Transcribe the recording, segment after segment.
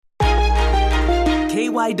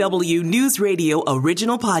KYW News Radio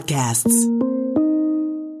original podcasts.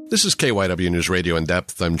 This is KYW News Radio In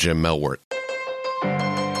Depth. I'm Jim Melwart.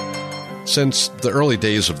 Since the early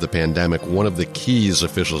days of the pandemic, one of the keys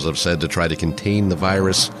officials have said to try to contain the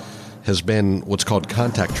virus has been what's called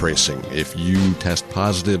contact tracing. If you test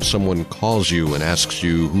positive, someone calls you and asks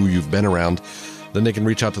you who you've been around, then they can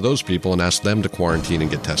reach out to those people and ask them to quarantine and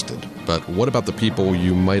get tested. But what about the people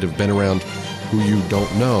you might have been around who you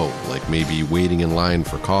don't know, like maybe waiting in line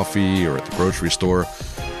for coffee or at the grocery store?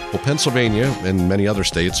 Well, Pennsylvania and many other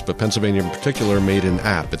states, but Pennsylvania in particular, made an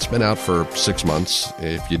app. It's been out for 6 months.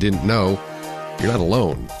 If you didn't know, you're not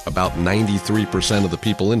alone. About 93% of the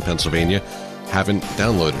people in Pennsylvania haven't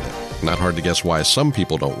downloaded it. Not hard to guess why some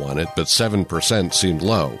people don't want it, but 7% seemed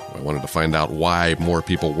low. I wanted to find out why more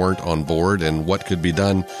people weren't on board and what could be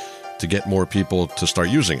done to get more people to start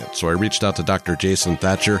using it. So I reached out to Dr. Jason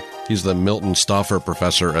Thatcher. He's the Milton Stauffer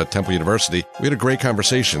professor at Temple University. We had a great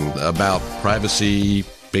conversation about privacy,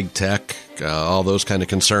 big tech, all those kind of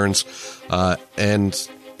concerns. And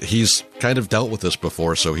he's kind of dealt with this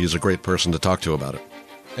before, so he's a great person to talk to about it.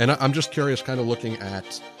 And I'm just curious, kind of looking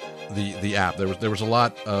at the app. There was a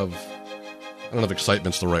lot of, I don't know if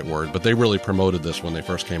excitement's the right word, but they really promoted this when they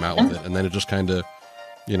first came out with it. And then it just kind of,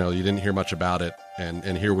 you didn't hear much about it.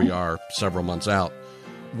 And here we are several months out.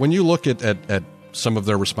 When you look at some of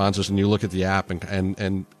their responses and you look at the app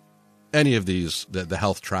and any of these, the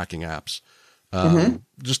health tracking apps,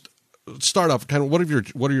 just start off kind of,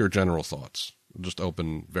 what are your general thoughts? Just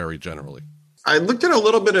open very generally. I looked at a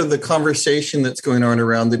little bit of the conversation that's going on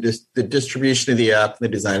around the distribution of the app, and the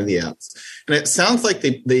design of the apps. And it sounds like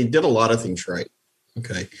they did a lot of things right.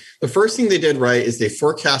 Okay. The first thing they did right is they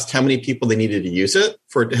forecast how many people they needed to use it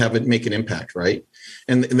for it to have it make an impact, right?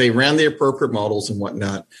 And they ran the appropriate models and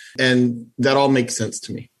whatnot. And that all makes sense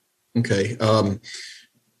to me. Okay.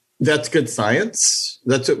 That's good science.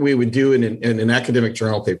 That's what we would do in an academic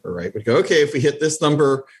journal paper, right? We'd go, okay, if we hit this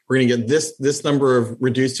number, we're going to get this number of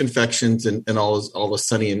reduced infections and all of a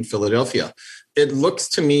sudden in Philadelphia. It looks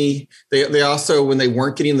to me, they also, when they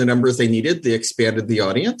weren't getting the numbers they needed, they expanded the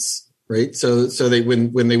audience. Right. So they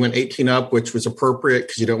when they went 18 up, which was appropriate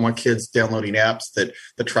because you don't want kids downloading apps that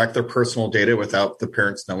track their personal data without the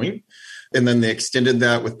parents knowing. And then they extended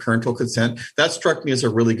that with parental consent. That struck me as a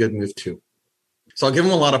really good move, too. So I'll give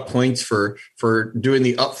them a lot of points for doing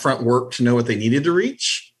the upfront work to know what they needed to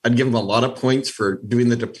reach. I'd give them a lot of points for doing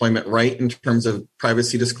the deployment right in terms of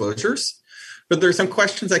privacy disclosures. But there's some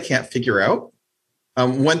questions I can't figure out.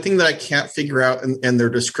 One thing that I can't figure out in their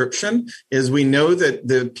description is we know that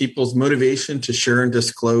the people's motivation to share and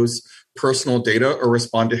disclose personal data or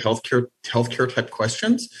respond to healthcare type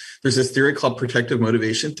questions. There's this theory called protective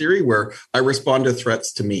motivation theory where I respond to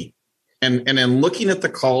threats to me. And in looking at the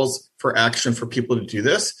calls for action for people to do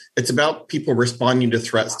this, it's about people responding to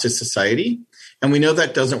threats to society. And we know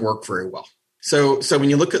that doesn't work very well. So when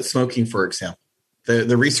you look at smoking, for example,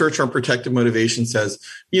 the research on protective motivation says,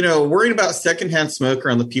 worrying about secondhand smoke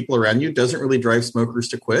around the people around you doesn't really drive smokers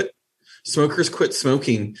to quit. Smokers quit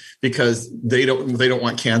smoking because they don't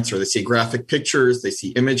want cancer. They see graphic pictures, they see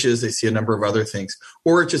images, they see a number of other things,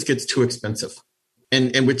 or it just gets too expensive.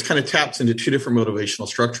 And which kind of taps into two different motivational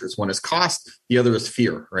structures. One is cost, the other is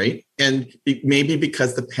fear, right? And maybe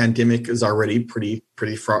because the pandemic is already pretty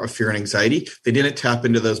fraught with fear and anxiety, they didn't tap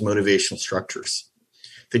into those motivational structures.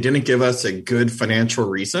 They didn't give us a good financial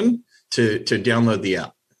reason to download the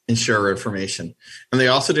app and share our information. And they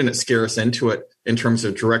also didn't scare us into it in terms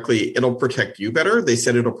of directly, it'll protect you better. They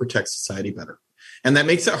said it'll protect society better. And that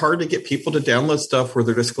makes it hard to get people to download stuff where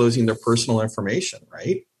they're disclosing their personal information,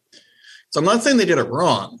 right? So I'm not saying they did it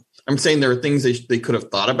wrong. I'm saying there are things they could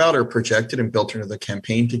have thought about or projected and built into the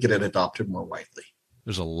campaign to get it adopted more widely.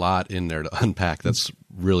 There's a lot in there to unpack. That's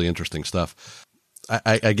really interesting stuff.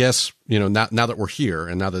 I guess, now that we're here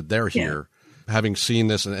and now that they're here, having seen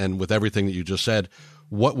this and with everything that you just said,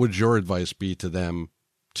 what would your advice be to them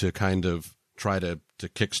to kind of try to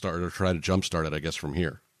kickstart or try to jumpstart it, I guess, from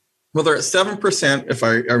here? Well, they're at 7%. If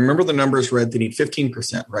I remember the numbers read, they need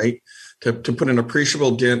 15%, right? To put an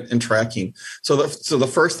appreciable dent in tracking. So the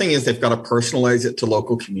first thing is they've got to personalize it to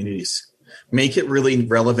local communities. Make it really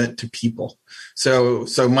relevant to people. So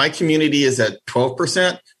my community is at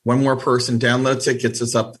 12%. One more person downloads it, gets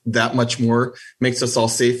us up that much more, makes us all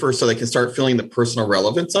safer so they can start feeling the personal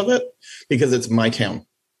relevance of it because it's my town,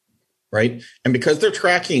 right? And because they're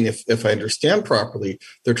tracking, if I understand properly,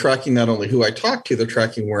 they're tracking not only who I talk to, they're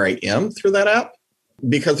tracking where I am through that app.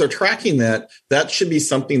 Because they're tracking that should be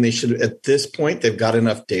something they should, at this point, they've got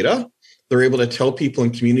enough data. They're able to tell people in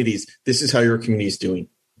communities, this is how your community is doing.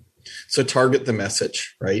 So target the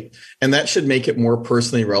message, right? And that should make it more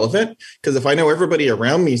personally relevant, because if I know everybody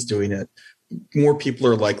around me is doing it, more people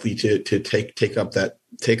are likely to take up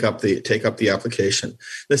the application.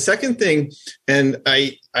 The second thing, and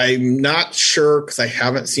I'm not sure because I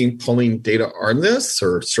haven't seen polling data on this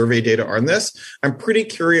or survey data on this. I'm pretty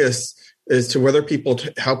curious as to whether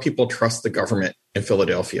how people trust the government in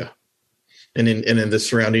Philadelphia and in the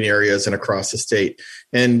surrounding areas and across the state.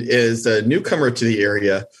 And as a newcomer to the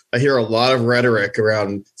area, I hear a lot of rhetoric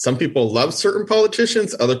around some people love certain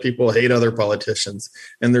politicians, other people hate other politicians.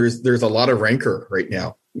 And there's a lot of rancor right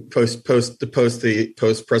now post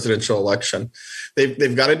presidential election.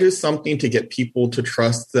 They've got to do something to get people to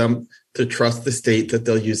trust the state that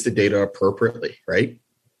they'll use the data appropriately, right?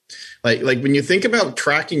 Like when you think about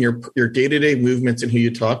tracking your day-to-day movements and who you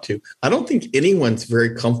talk to, I don't think anyone's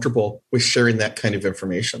very comfortable with sharing that kind of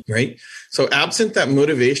information, right? So absent that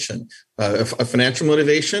motivation, a financial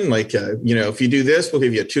motivation, like, if you do this, we'll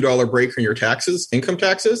give you a $2 break on your taxes, income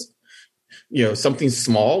taxes, something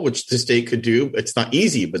small, which the state could do. It's not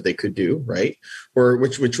easy, but they could do, right? Or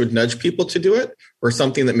which would nudge people to do it, or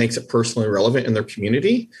something that makes it personally relevant in their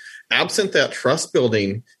community. Absent that trust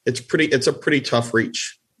building, it's a pretty tough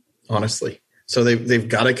reach, honestly. So they've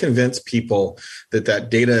got to convince people that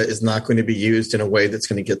data is not going to be used in a way that's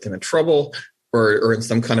going to get them in trouble or in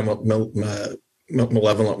some kind of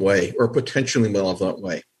malevolent way or potentially malevolent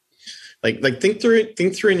way. Like think through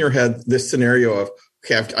in your head this scenario of,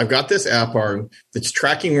 okay, I've got this app on that's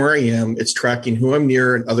tracking where I am. It's tracking who I'm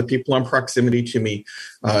near and other people in proximity to me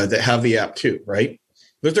that have the app too, right?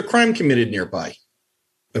 There's a crime committed nearby.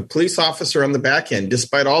 A police officer on the back end,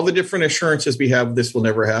 despite all the different assurances we have, this will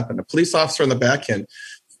never happen. A police officer on the back end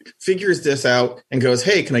figures this out and goes,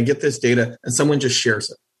 hey, can I get this data? And someone just shares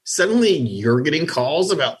it. Suddenly you're getting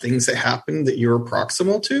calls about things that happened that you're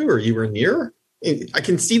proximal to or you were near. I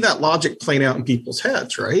can see that logic playing out in people's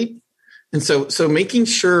heads, right? And so making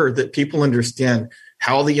sure that people understand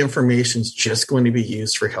how the information is just going to be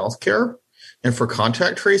used for healthcare and for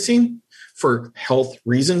contact tracing, for health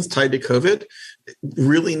reasons tied to COVID,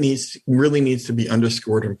 really needs to be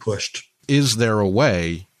underscored and pushed. Is there a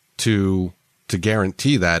way to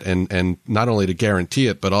guarantee that, and not only to guarantee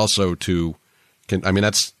it, but also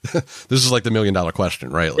that's this is like the $1 million question,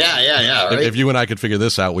 right? Like, yeah. Right? If you and I could figure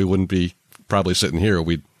this out, we wouldn't be probably sitting here.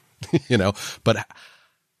 We'd, but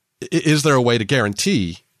is there a way to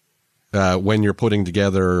guarantee when you're putting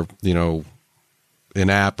together, an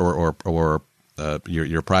app or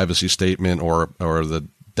your privacy statement or the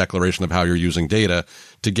declaration of how you're using data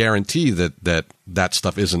to guarantee that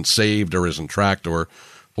stuff isn't saved or isn't tracked, or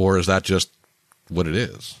is that just what it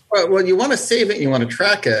is? Well, you want to save it, you want to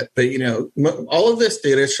track it, but all of this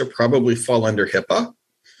data should probably fall under HIPAA,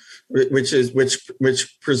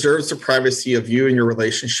 which preserves the privacy of you and your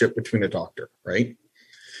relationship between a doctor, right?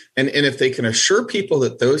 And if they can assure people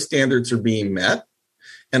that those standards are being met,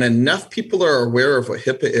 and enough people are aware of what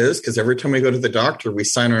HIPAA is, because every time we go to the doctor, we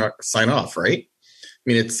sign off, right? I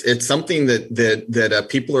mean, it's something that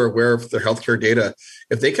people are aware of their healthcare data.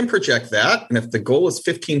 If they can project that, and if the goal is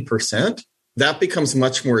 15%, that becomes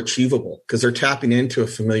much more achievable because they're tapping into a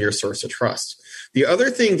familiar source of trust. The other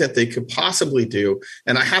thing that they could possibly do,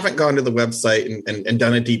 and I haven't gone to the website and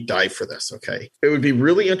done a deep dive for this, okay? It would be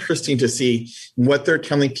really interesting to see what they're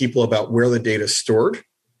telling people about where the data is stored,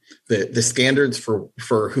 the standards for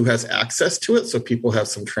who has access to it, so people have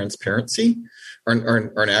some transparency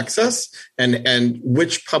or access, and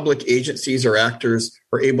which public agencies or actors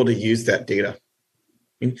are able to use that data.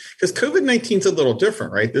 Because COVID-19 is a little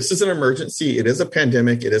different, right? This is an emergency. It is a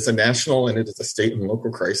pandemic. It is a national and it is a state and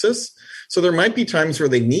local crisis. So there might be times where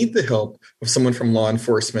they need the help of someone from law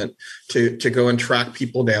enforcement to go and track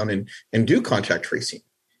people down and do contact tracing,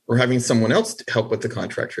 or having someone else help with the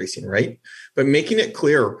contact tracing, right? But making it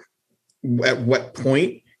clear at what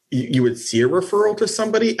point you would see a referral to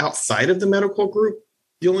somebody outside of the medical group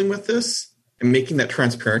dealing with this, and making that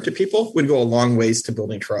transparent to people would go a long ways to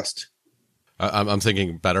building trust. I'm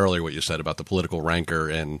thinking about earlier what you said about the political rancor,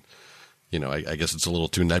 and I guess it's a little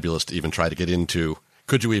too nebulous to even try to get into.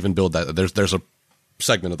 Could you even build that? There's a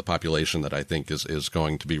segment of the population that I think is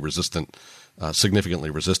going to be resistant,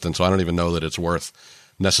 significantly resistant. So I don't even know that it's worth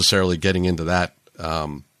necessarily getting into that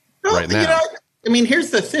right now.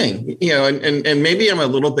 Here's the thing, and maybe I'm a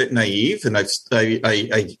little bit naive, and I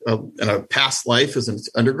in a past life as an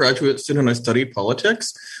undergraduate student, I studied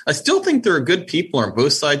politics. I still think there are good people on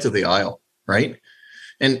both sides of the aisle, right?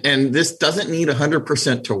 And this doesn't need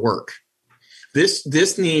 100% to work.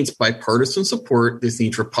 This needs bipartisan support. This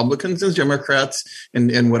needs Republicans and Democrats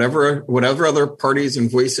and whatever other parties and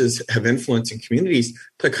voices have influence in communities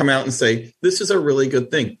to come out and say, this is a really good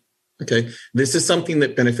thing. Okay, this is something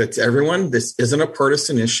that benefits everyone. This isn't a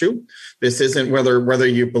partisan issue. This isn't whether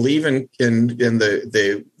you believe in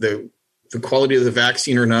the quality of the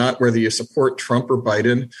vaccine or not, whether you support Trump or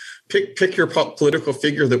Biden. Pick your political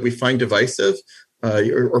figure that we find divisive,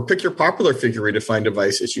 or pick your popular figure we find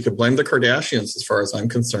divisive. You could blame the Kardashians as far as I'm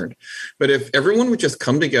concerned. But if everyone would just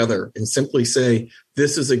come together and simply say,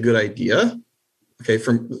 this is a good idea, okay,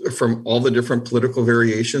 from all the different political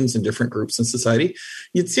variations and different groups in society,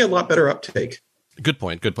 you'd see a lot better uptake. Good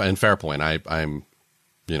point, and fair point. I'm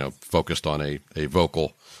focused on a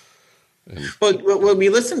vocal. Well, we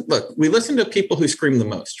listen to people who scream the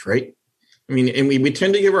most, right? I mean, and we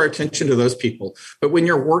tend to give our attention to those people. But when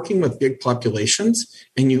you're working with big populations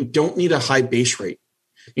and you don't need a high base rate,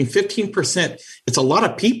 I mean, 15%, it's a lot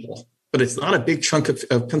of people, but it's not a big chunk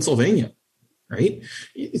of Pennsylvania, right?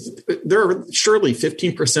 Surely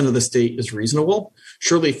 15% of the state is reasonable.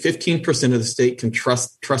 Surely 15% of the state can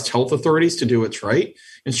trust health authorities to do what's right.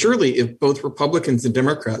 And surely if both Republicans and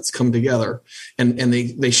Democrats come together and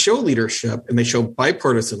they show leadership and they show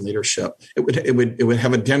bipartisan leadership, it would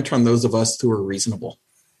have a dent on those of us who are reasonable.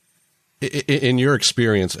 In your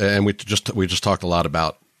experience, and we just talked a lot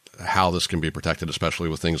about how this can be protected, especially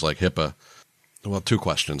with things like HIPAA. Well, two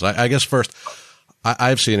questions. I guess first,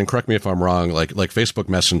 I've seen, and correct me if I'm wrong, like Facebook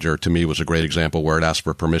Messenger to me was a great example where it asked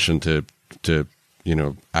for permission to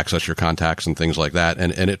access your contacts and things like that.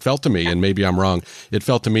 And it felt to me, and maybe I'm wrong, it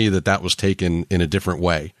felt to me that was taken in a different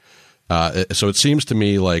way. So it seems to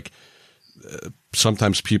me like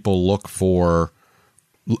sometimes people look for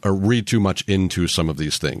or read too much into some of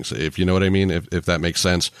these things, if you know what I mean, if that makes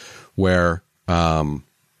sense, where,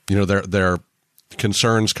 their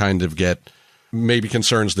concerns kind of get, maybe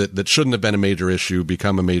concerns that shouldn't have been a major issue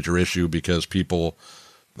become a major issue because people,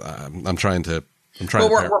 we're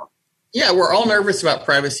all nervous about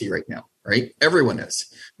privacy right now, right? Everyone is.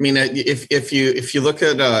 I mean, if you look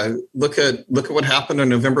at what happened on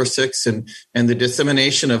November 6th and the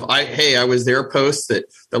dissemination of I was there posts that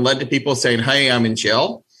led to people saying, hey, I'm in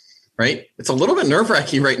jail, right? It's a little bit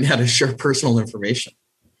nerve-wracking right now to share personal information.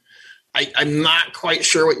 I'm not quite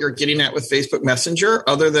sure what you're getting at with Facebook Messenger,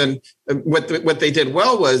 other than what they did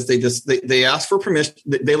well was they asked for permission.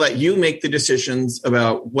 They let you make the decisions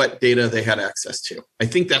about what data they had access to. I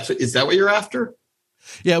think is that what you're after?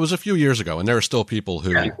 Yeah, it was a few years ago, and there are still people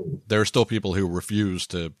who refuse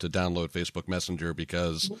to download Facebook Messenger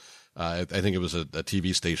because I think it was a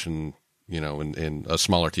TV station, in a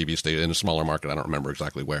smaller TV station, in a smaller market, I don't remember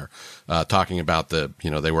exactly where, talking about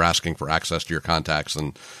they were asking for access to your contacts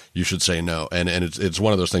and you should say no. And it's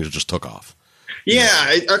one of those things that just took off.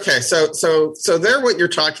 Yeah. Okay. So there, what you're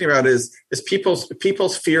talking about is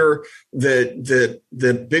people's fear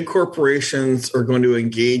that big corporations are going to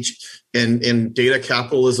engage in data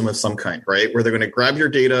capitalism of some kind, right? Where they're going to grab your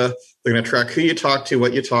data, they're going to track who you talk to,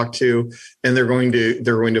 what you talk to, and they're going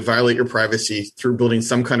to violate your privacy through building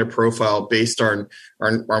some kind of profile based on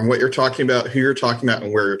what you're talking about, who you're talking about,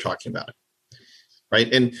 and where you're talking about it,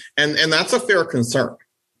 right? And that's a fair concern,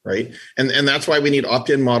 right? And that's why we need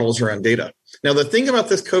opt-in models around data. Now, the thing about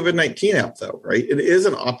this COVID-19 app, though, right? It is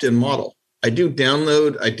an opt-in model. I do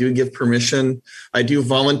download, I do give permission, I do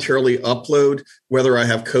voluntarily upload, whether I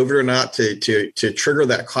have COVID or not, to trigger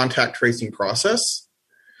that contact tracing process,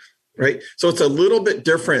 right? So it's a little bit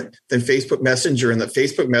different than Facebook Messenger, and the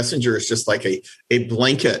Facebook Messenger is just like a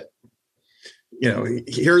blanket.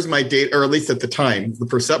 Here's my data, or at least at the time, the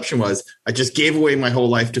perception was I just gave away my whole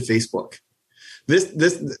life to Facebook. This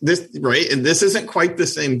right, and this isn't quite the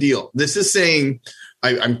same deal. This is saying,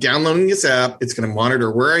 I'm downloading this app. It's going to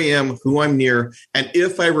monitor where I am, who I'm near. And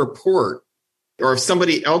if I report, or if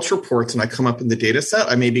somebody else reports and I come up in the data set,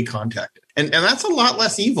 I may be contacted. And that's a lot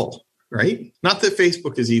less evil, right? Not that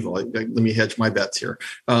Facebook is evil. Let me hedge my bets here.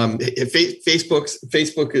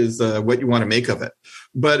 Facebook is what you want to make of it.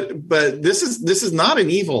 But this is not an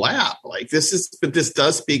evil app. But this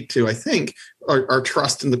does speak to, I think, our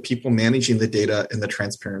trust in the people managing the data and the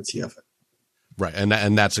transparency of it. Right,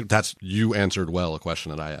 and that's you answered well a question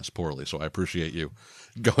that I asked poorly, so I appreciate you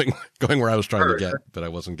going where I was trying to get, but I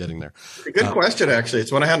wasn't getting there. Good question, actually.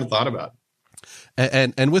 It's one I hadn't thought about.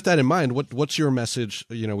 And with that in mind, what's your message?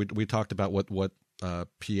 We talked about what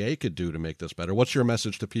PA could do to make this better. What's your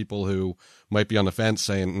message to people who might be on the fence,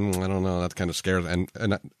 saying, "I don't know, that kind of scares," and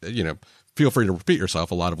feel free to repeat yourself.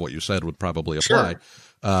 A lot of what you said would probably apply.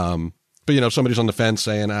 Sure. But if somebody's on the fence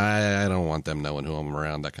saying, "I don't want them knowing who I'm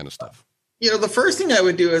around," that kind of stuff. The first thing I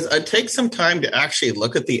would do is I'd take some time to actually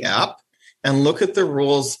look at the app and look at the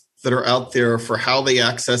rules that are out there for how they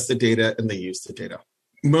access the data and they use the data.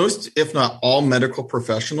 Most, if not all, medical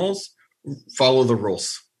professionals follow the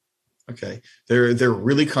rules. Okay. They're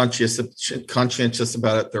really conscientious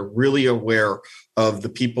about it. They're really aware of the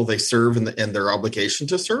people they serve and their obligation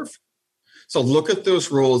to serve. So look at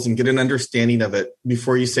those roles and get an understanding of it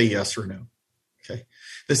before you say yes or no. Okay.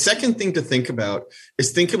 The second thing to think about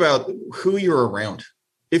is think about who you're around.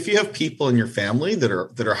 If you have people in your family that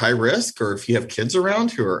are high risk, or if you have kids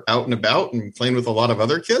around who are out and about and playing with a lot of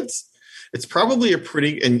other kids, it's probably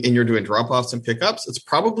and you're doing drop-offs and pickups, it's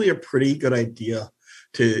probably a pretty good idea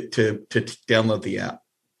to download the app.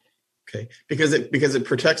 Okay. Because it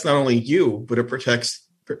protects not only you, but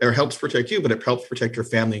it helps protect you, but it helps protect your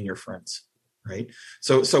family and your friends. Right.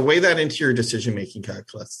 So weigh that into your decision-making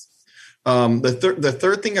calculus. The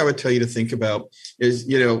third thing I would tell you to think about is,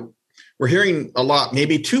 we're hearing a lot,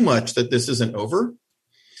 maybe too much, that this isn't over.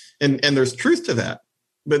 And there's truth to that,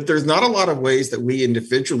 but there's not a lot of ways that we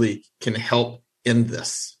individually can help in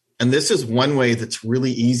this. And this is one way that's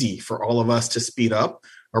really easy for all of us to speed up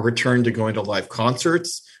a return to going to live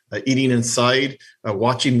concerts, eating inside,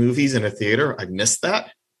 watching movies in a theater. I missed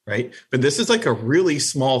that. Right. But this is like a really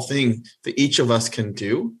small thing that each of us can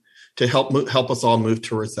do to help us all move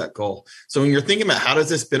towards that goal. So when you're thinking about how does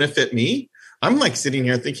this benefit me, I'm like sitting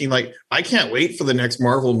here thinking like, I can't wait for the next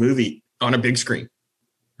Marvel movie on a big screen.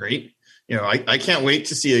 Right. I can't wait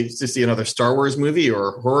to see another Star Wars movie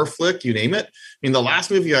or horror flick, you name it. I mean, the last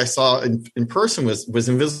movie I saw in person was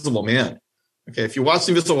Invisible Man. Okay. If you watched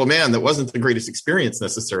Invisible Man, that wasn't the greatest experience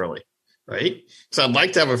necessarily. Right. So I'd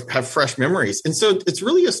like to have fresh memories. And so it's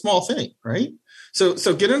really a small thing. Right. So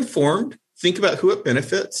get informed, think about who it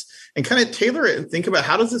benefits, and kind of tailor it and think about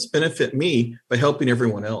how does this benefit me by helping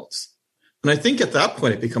everyone else. And I think at that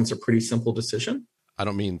point, it becomes a pretty simple decision. I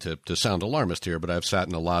don't mean to sound alarmist here, but I've sat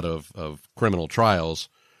in a lot of criminal trials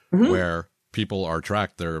where people are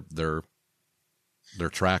tracked. They're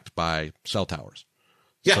tracked by cell towers.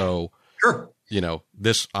 Yeah, so, sure.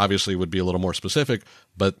 This obviously would be a little more specific,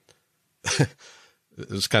 but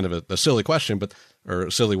it's kind of a silly question, or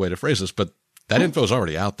a silly way to phrase this, but that info is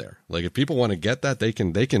already out there. Like if people want to get that, they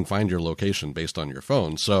can find your location based on your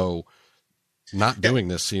phone. So not doing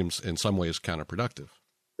this seems in some ways counterproductive.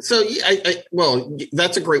 So well,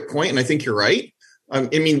 that's a great point. And I think you're right.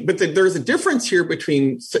 But there's a difference here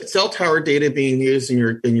between cell tower data being used and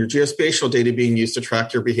your geospatial data being used to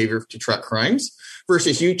track your behavior, to track crimes,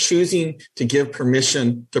 versus you choosing to give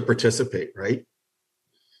permission to participate, right?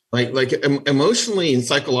 Like emotionally and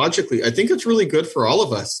psychologically, I think it's really good for all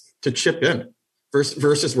of us to chip in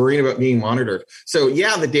versus worrying about being monitored. So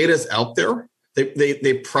yeah, the data is out there.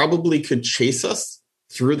 They probably could chase us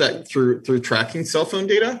through tracking cell phone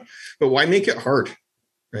data, but why make it hard,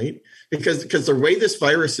 right? Because the way this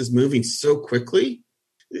virus is moving so quickly,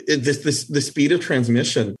 the speed of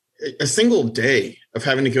transmission, a single day of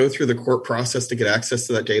having to go through the court process to get access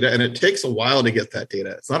to that data, and it takes a while to get that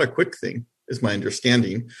data. It's not a quick thing, is my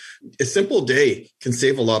understanding. A simple day can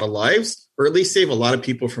save a lot of lives, or at least save a lot of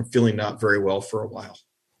people from feeling not very well for a while.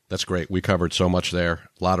 That's great. We covered so much there.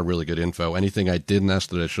 A lot of really good info. Anything I didn't ask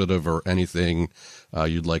that I should have, or anything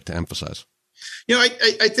you'd like to emphasize?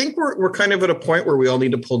 I think we're kind of at a point where we all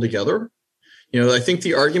need to pull together. I think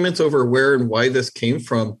the arguments over where and why this came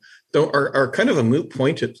from are kind of a moot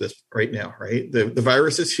point at this right now, right? The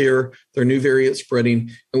virus is here, there are new variants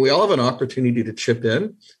spreading, and we all have an opportunity to chip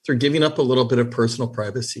in through giving up a little bit of personal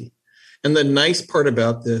privacy. And the nice part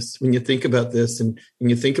about this, when you think about this and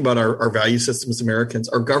when you think about our value system as Americans,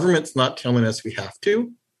 our government's not telling us we have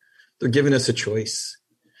to. They're giving us a choice.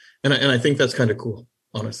 And I think that's kind of cool,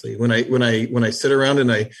 honestly. When I sit around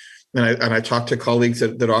and I talk to colleagues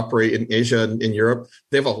that operate in Asia and in Europe,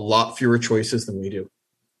 they have a lot fewer choices than we do.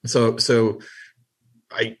 So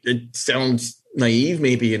it sounds naive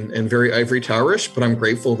maybe and very ivory towerish, but I'm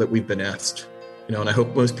grateful that we've been asked, and I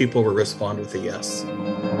hope most people will respond with a yes.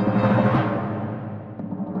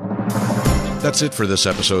 That's it for this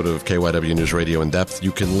episode of KYW News Radio In Depth.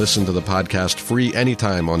 You can listen to the podcast free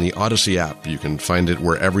anytime on the Odyssey app. You can find it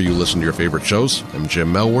wherever you listen to your favorite shows. I'm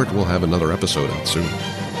Jim Melwart. We'll have another episode out soon.